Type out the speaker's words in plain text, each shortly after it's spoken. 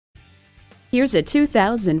Here's a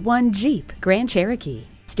 2001 Jeep Grand Cherokee.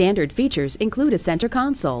 Standard features include a center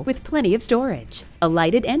console with plenty of storage, a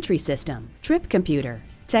lighted entry system, trip computer,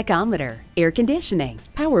 tachometer, air conditioning,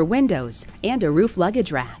 power windows, and a roof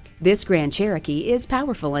luggage rack. This Grand Cherokee is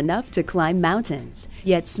powerful enough to climb mountains,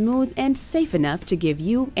 yet smooth and safe enough to give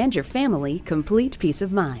you and your family complete peace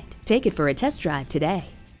of mind. Take it for a test drive today.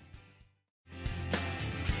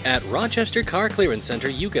 At Rochester Car Clearance Center,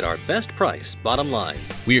 you get our best price, bottom line.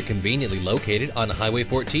 We are conveniently located on Highway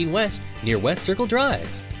 14 West, near West Circle Drive.